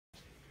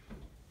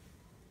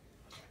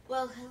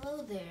Well,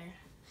 hello there,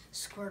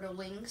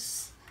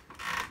 Squirtlings.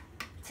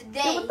 Today,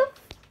 Hey, what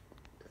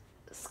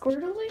the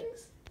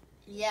Squirtlings?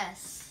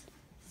 yes,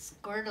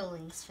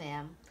 Squirtlings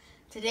fam.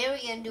 Today we're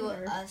gonna do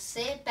a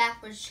say it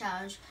backwards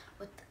challenge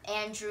with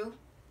Andrew.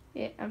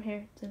 Yeah, I'm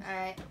here. All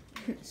right,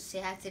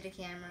 say hi to the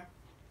camera.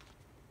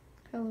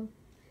 Hello.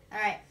 All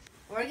right,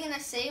 we're gonna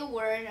say a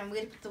word. I'm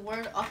gonna put the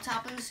word up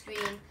top on the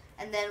screen,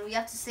 and then we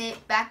have to say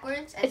it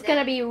backwards. And It's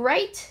gonna be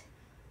right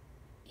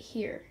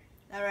here.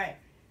 All right.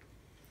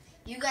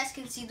 You guys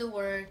can see the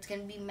word. It's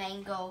gonna be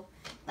mango.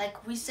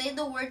 Like we say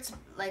the words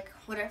like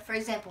whatever. For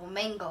example,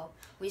 mango.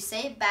 We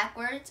say it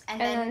backwards,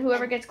 and then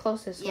whoever gets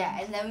closest. Yeah,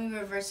 and then we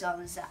reverse it on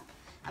this app.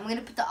 I'm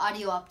gonna put the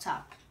audio up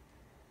top.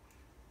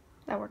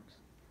 That works.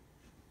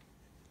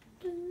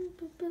 Do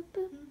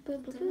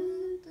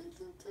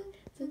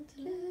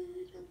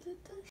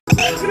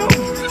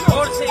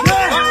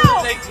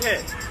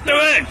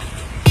it!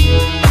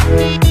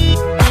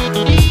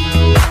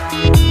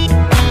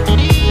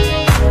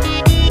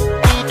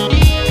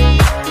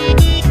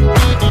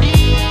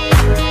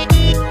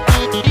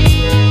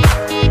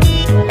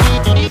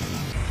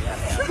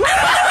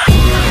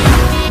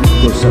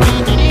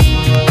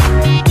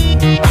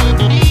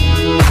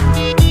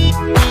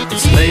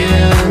 It's late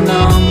and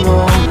I'm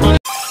awake.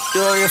 Do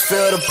you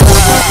feel the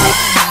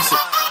vibes?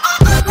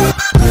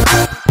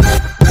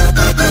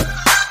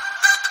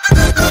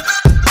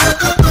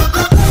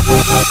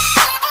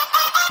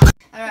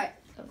 Alright.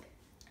 Okay.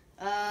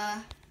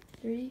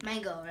 3.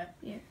 Mango, right?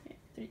 Yeah.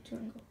 3, 2,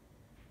 and go.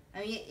 I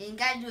mean, you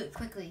gotta do it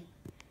quickly.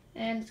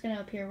 And it's gonna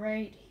appear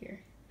right here.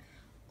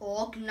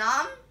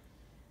 Ognam.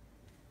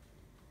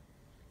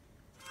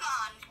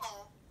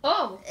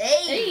 Oh.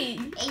 Hey,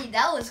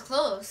 that was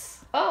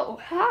close. Oh.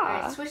 Ha.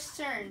 Alright, switch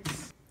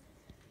turns.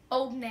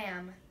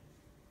 Ognam.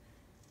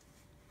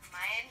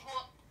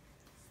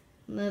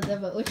 No,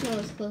 but which one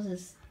was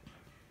closest?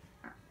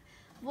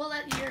 We'll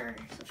let your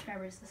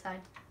subscribers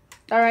decide.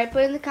 Alright,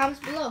 put it in the comments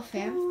below,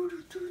 fam.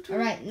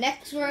 Alright,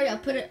 next word, I'll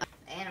put it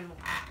animal.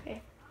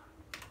 Okay.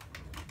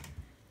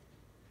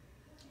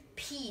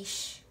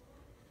 Peach.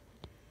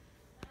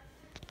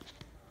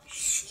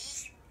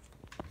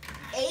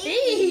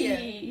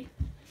 Hey.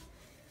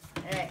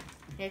 Alright,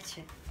 here's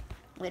your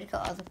way to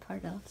call all the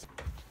part else.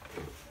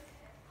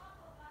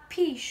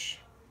 Peach.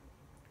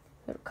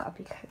 Little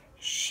copycat.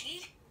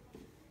 She.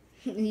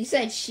 You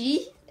said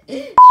she?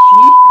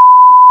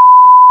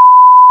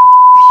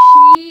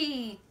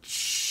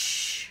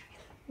 Peach.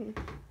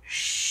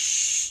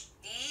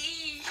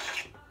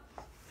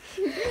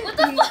 What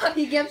the fuck?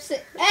 He kept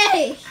saying,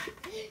 hey!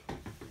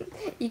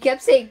 You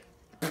kept saying,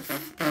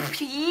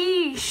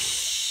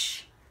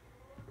 Peach.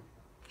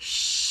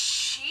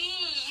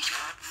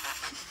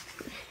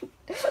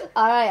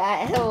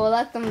 alright, we'll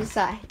let them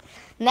decide.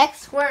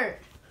 Next word.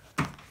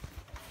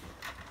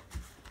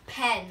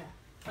 Pen.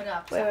 Put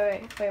up.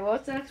 Wait.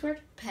 What's the next word?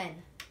 Pen.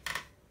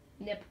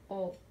 Nip.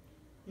 Oh.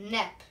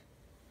 Nep.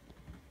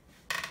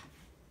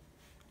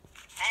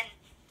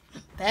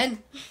 Pen.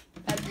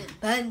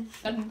 Pen.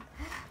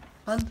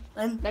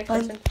 Next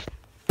person.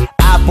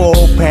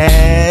 Apple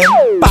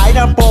pen,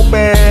 pineapple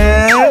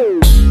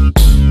pen.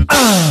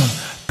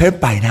 Pen,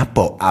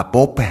 pineapple,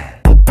 apple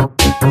pen.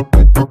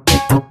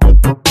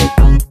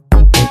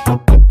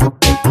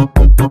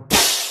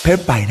 Pen,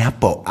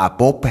 pineapple,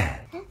 apple pen.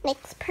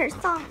 Next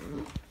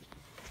person.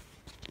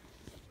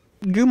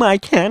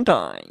 Gumai can't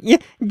I?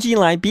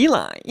 G-lie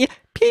B-lie.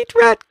 Pete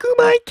Rat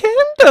Gumai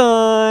can't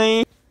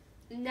I?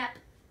 Nep.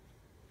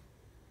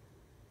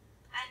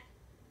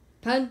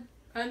 Pen.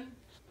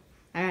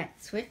 Alright,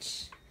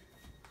 switch.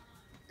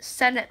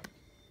 Senep.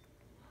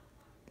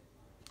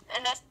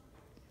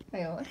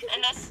 Wait, what?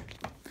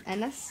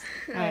 Ennis?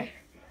 Alright.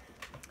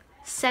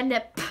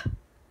 Senep.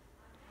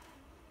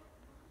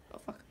 Oh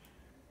fuck.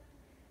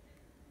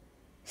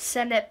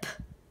 Senep.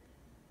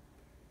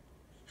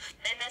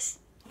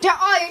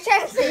 Oh, you're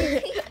trying to say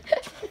it.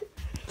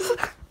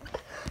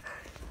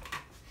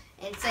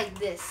 It's like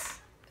this.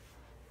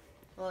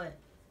 What?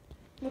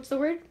 What's the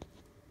word?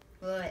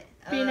 What?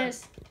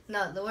 Penis.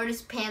 No, the word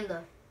is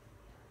panda.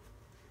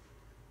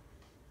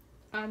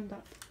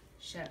 Anda.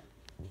 Shut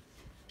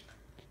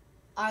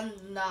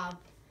up.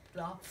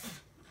 Blah.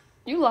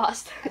 You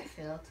lost. I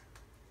failed.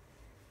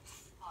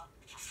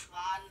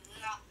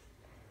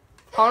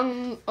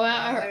 On.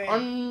 Wait,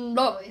 One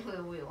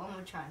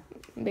more time.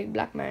 Big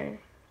black man.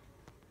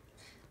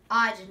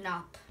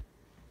 Adnap.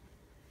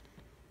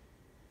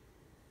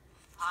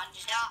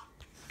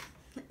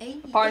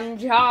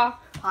 Panja.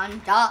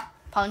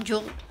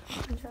 Panjul.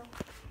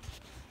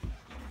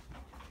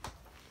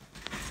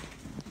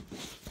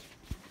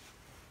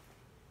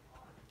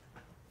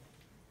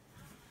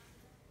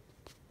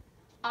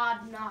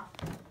 Adna.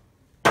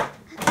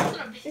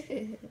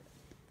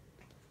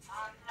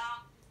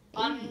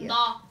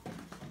 Anda.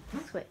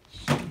 Switch.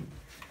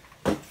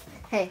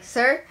 Hey,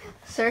 sir.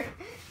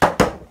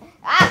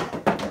 Ah!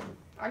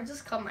 I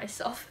just cut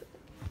myself.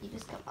 You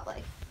just got my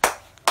leg.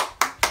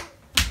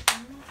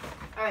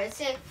 Alright, let's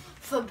say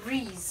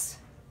Febreze.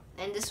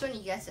 And this one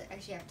you guys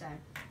actually have time.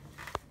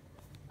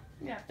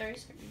 Yeah, 30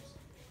 seconds.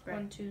 Right.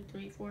 1, 2,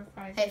 3, 4,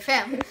 5. Hey,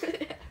 fam.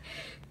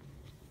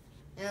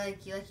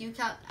 You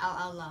count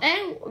out loud.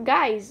 And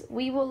guys,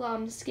 we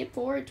will skip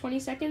forward 20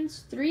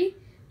 seconds. 3,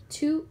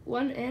 2,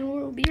 1, and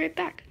we'll be right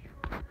back.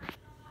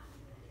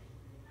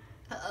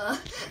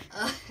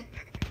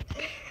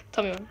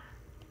 Tell me when.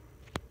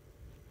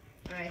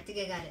 Alright, I think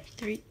I got it.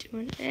 3, 2,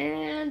 1,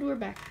 and we're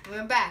back.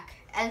 We're back.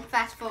 And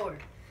fast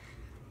forward.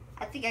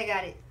 I think I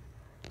got it.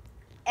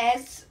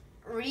 As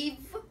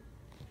Reeve.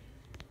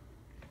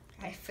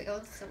 I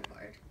failed so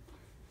hard.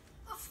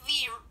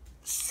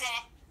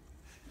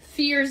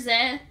 Fears,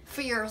 eh?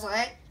 Fears,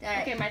 right?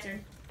 Alright. Okay, my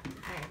turn.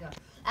 Alright, go.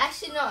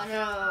 Actually, no,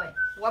 wait.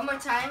 One more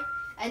time.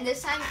 And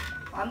this time,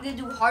 I'm going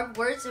to do hard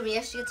words and we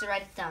actually get to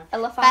write it down.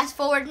 Elephant. Fast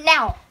forward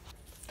now.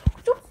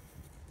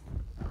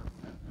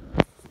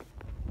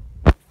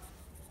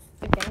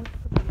 Okay.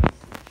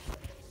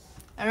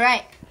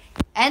 Alright.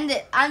 End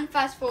it. And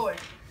fast forward.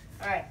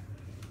 Alright.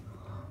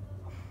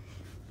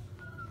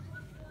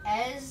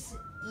 As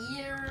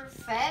ear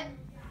fed.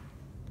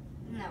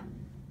 No.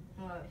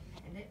 Wait.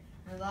 End it.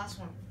 The last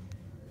one.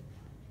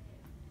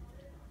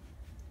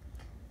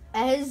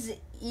 As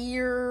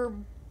ear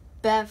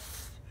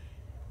bef.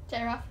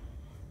 Sarah.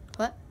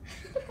 What?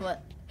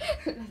 What?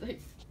 Nothing.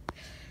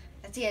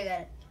 I think I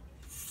got it.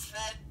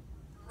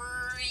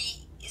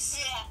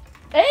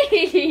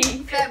 Hey!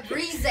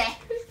 Fabrice.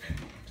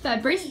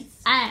 Fabrice.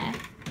 Ah.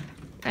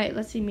 Alright,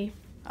 let's see me.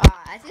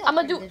 I think I'm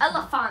gonna do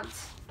elephant.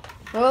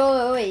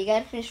 Wait. You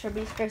gotta finish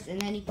Fabrice first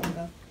and then you can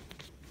go.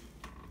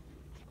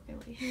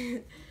 Okay,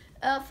 wait.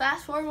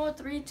 Fast forward.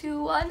 3,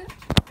 2, 1.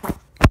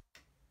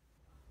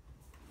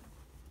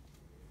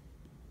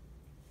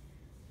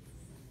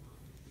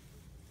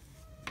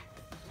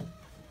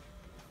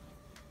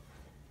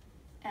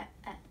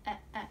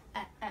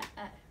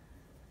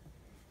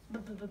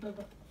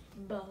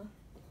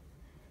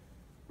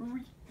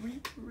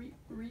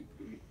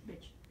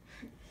 Bitch.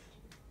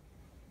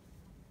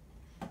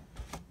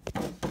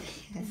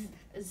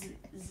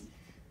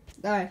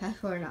 Alright, fast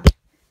forward now.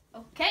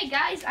 Okay,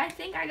 guys, I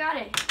think I got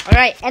it.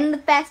 Alright, end the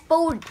fast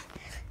forward.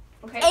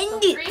 Okay,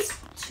 End so it.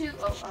 3, 2,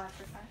 I forgot.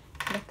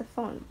 Get the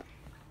phone.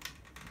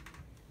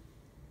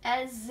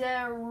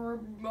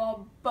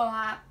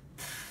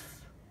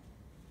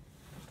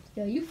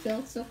 Yo, you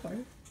failed so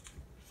hard.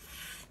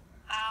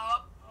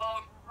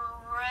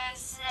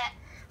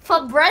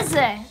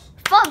 Fabreze.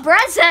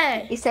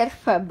 Fabreze. He said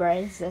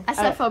Fabrice. I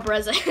said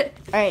Fabreze.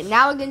 Alright,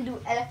 now we're gonna do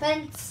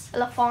elephants.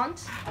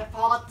 Elephant.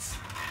 Elephants.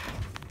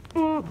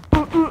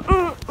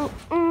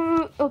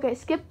 Okay,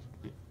 skip.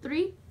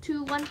 3,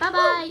 2, 1. Bye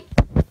bye.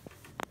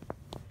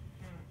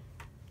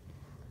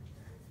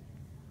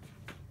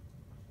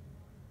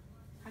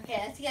 Okay,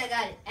 I think I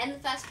got it. End the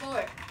fast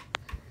forward.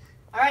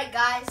 Alright,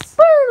 guys.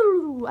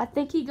 Woo! I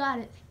think he got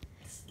it.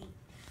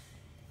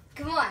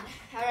 Come on.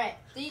 Alright,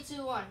 3,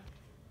 2, 1.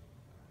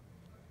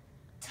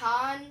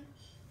 Tan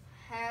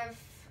have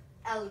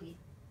Ellie.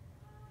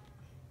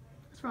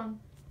 What's wrong?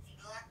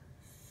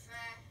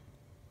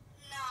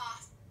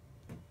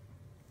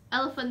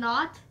 Elephant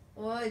not.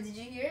 What? Did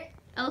you hear it?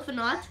 Elephant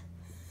not.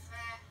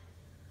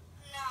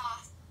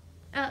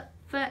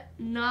 Elephant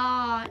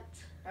not.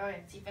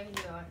 Alright, see if I can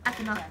do it. I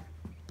cannot.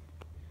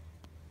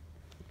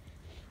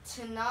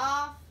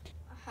 Tanaf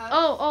have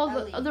Oh,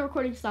 Ellie. the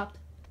recording stopped.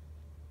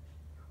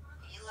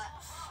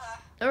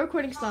 The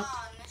recording stopped.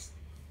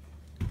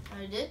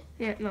 Oh, it did?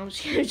 Yeah, no,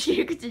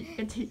 she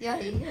continue. Yeah.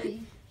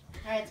 Alright,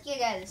 I think I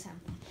got it this time.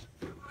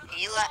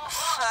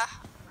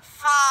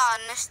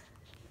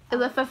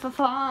 Elephant.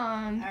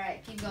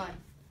 Alright, keep going.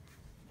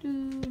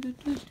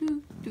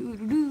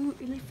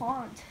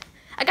 Elephant.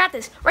 I got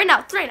this. Right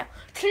now.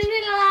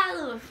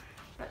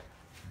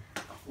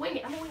 Wing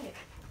it. I'm gonna wing it.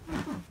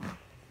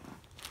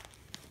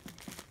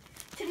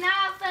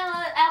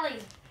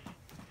 Ellie.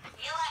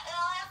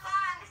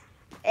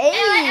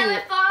 Hey!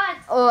 Elephant.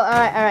 Oh,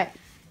 alright.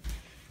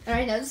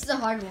 Alright, now this is a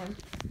hard one.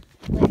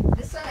 Like,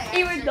 this one I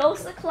answered.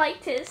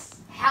 Iridocyclitis.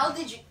 How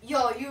did you...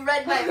 Yo, you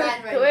read my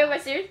mind right Wait, now. am I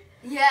serious?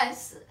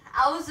 Yes.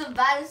 I was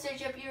about to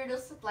search up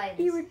iridocyclitis.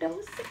 Because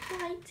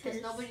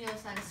Iridocyclitis. nobody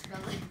knows how to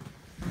spell it.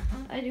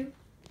 I do.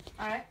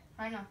 Alright,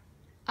 right now.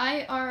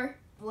 I-R.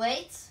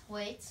 Wait.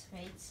 Let's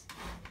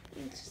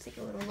just take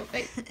a little look.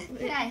 Wait.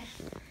 Okay.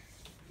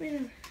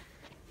 You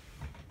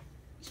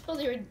spelled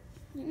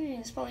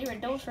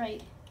iridose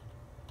right.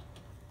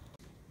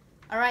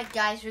 Alright,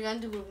 guys, we're going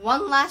to do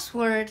one last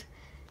word.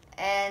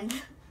 And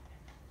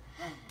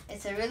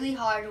it's a really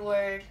hard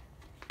word.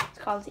 It's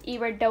called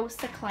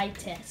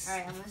iridocyclitis.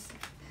 Alright,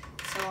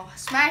 so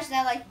smash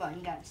that like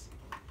button, guys.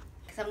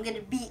 Because I'm going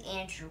to beat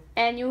Andrew.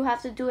 And you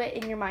have to do it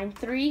in your mind.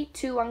 3,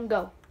 2, 1,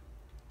 go.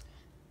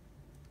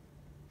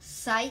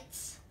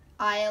 Sights,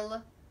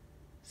 Isle,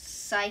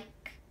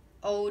 Psych,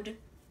 Ode,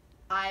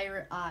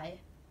 Ire, I.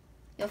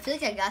 Yo, I feel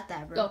like I got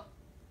that, bro. Go.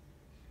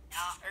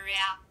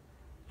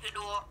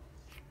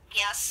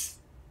 Yes.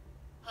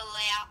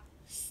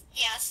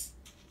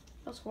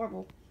 That was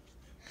horrible.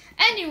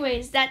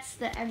 Anyways, that's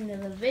the end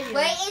of the video.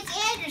 Wait,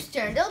 it's Andrew's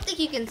turn. Don't think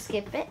you can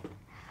skip it.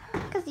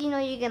 Because you know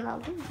you're going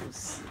to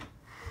lose.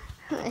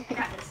 I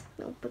got this.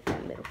 Don't put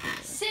that middle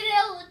finger.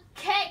 Cyril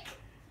Keck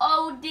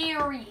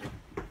O'Deary.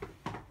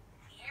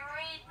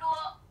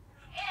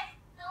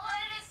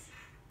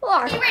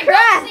 Oh,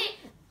 crap!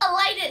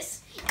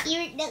 Elitis.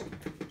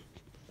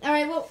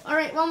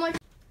 Alright, one more.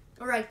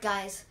 Alright,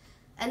 guys.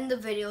 End the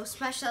video.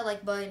 Smash that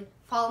like button.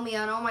 Follow me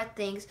on all my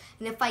things.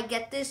 And if I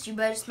get this, you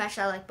better smash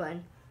that like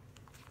button.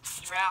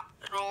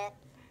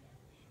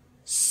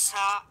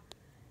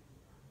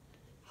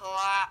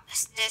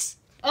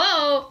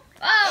 Oh.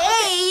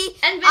 Hey! Okay.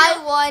 End video.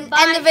 I won. Bye.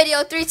 End the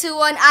video. 3, 2,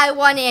 1. I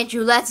won,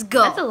 Andrew. Let's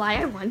go. That's a lie.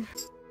 I won.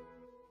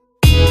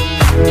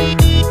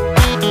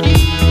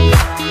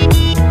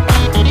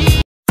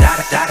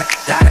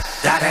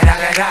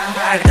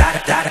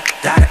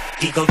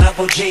 Eagle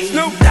double G.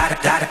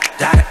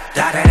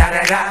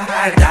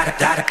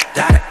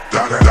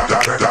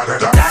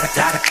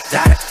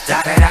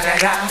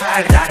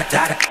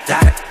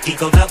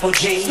 Eagle double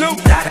G.